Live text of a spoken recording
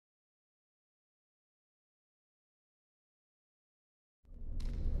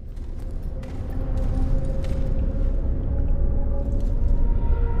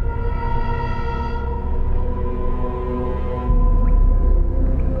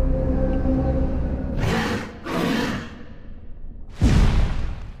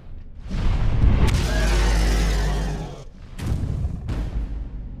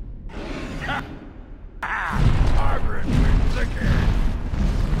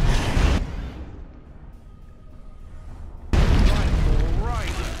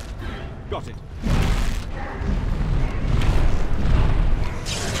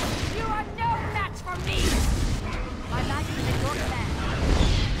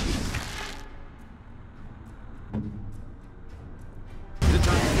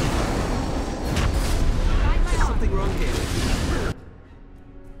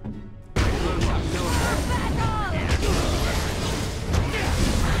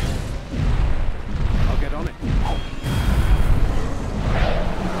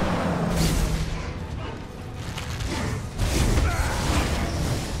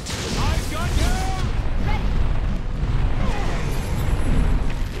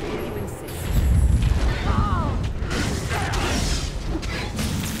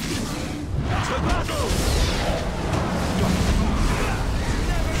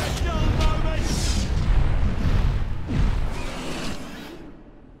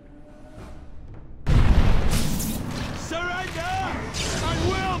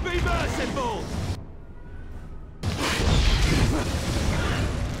symbol!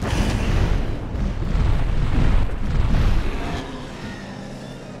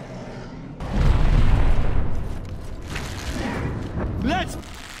 Let's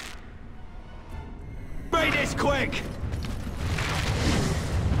break this quick!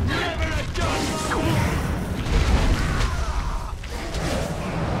 Never a done!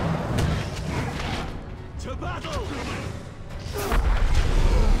 To battle!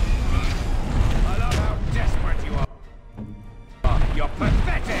 I love how desperate you are. You're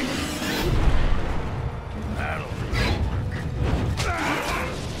pathetic! That'll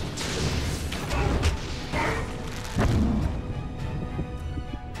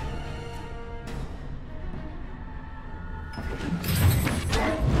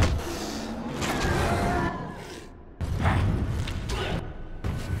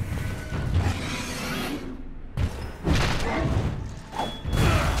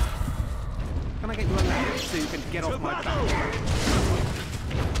Can I get you a ladder so you can get off my back?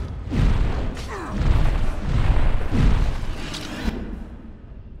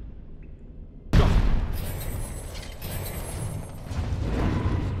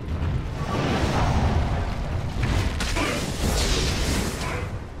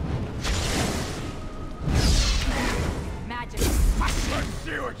 Magic. Let's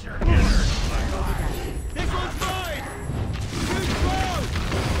see what you're innards look like. This one's mine! Too close!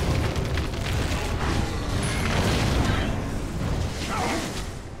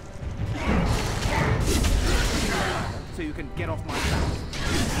 So you can get off my back.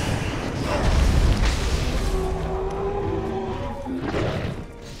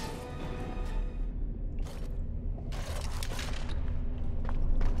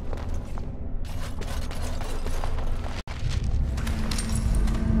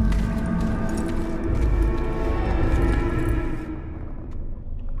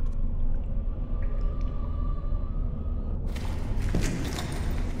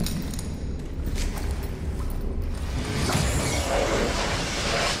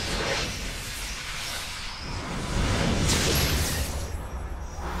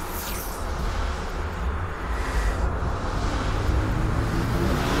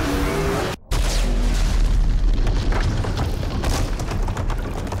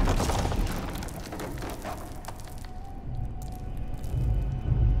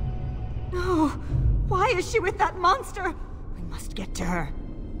 No! Why is she with that monster? We must get to her.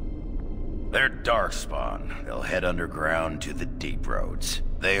 They're darkspawn. They'll head underground to the deep roads.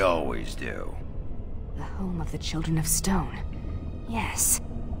 They always do. The home of the Children of Stone. Yes.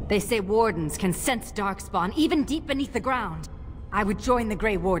 They say wardens can sense darkspawn even deep beneath the ground. I would join the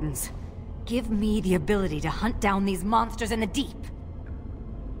Grey Wardens. Give me the ability to hunt down these monsters in the deep.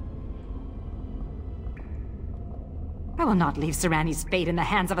 I will not leave Serani's fate in the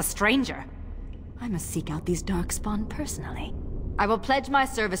hands of a stranger. I must seek out these darkspawn personally. I will pledge my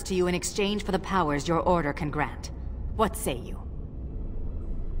service to you in exchange for the powers your order can grant. What say you?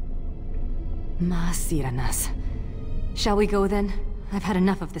 Ma Siranas. Shall we go then? I've had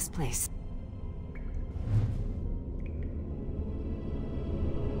enough of this place.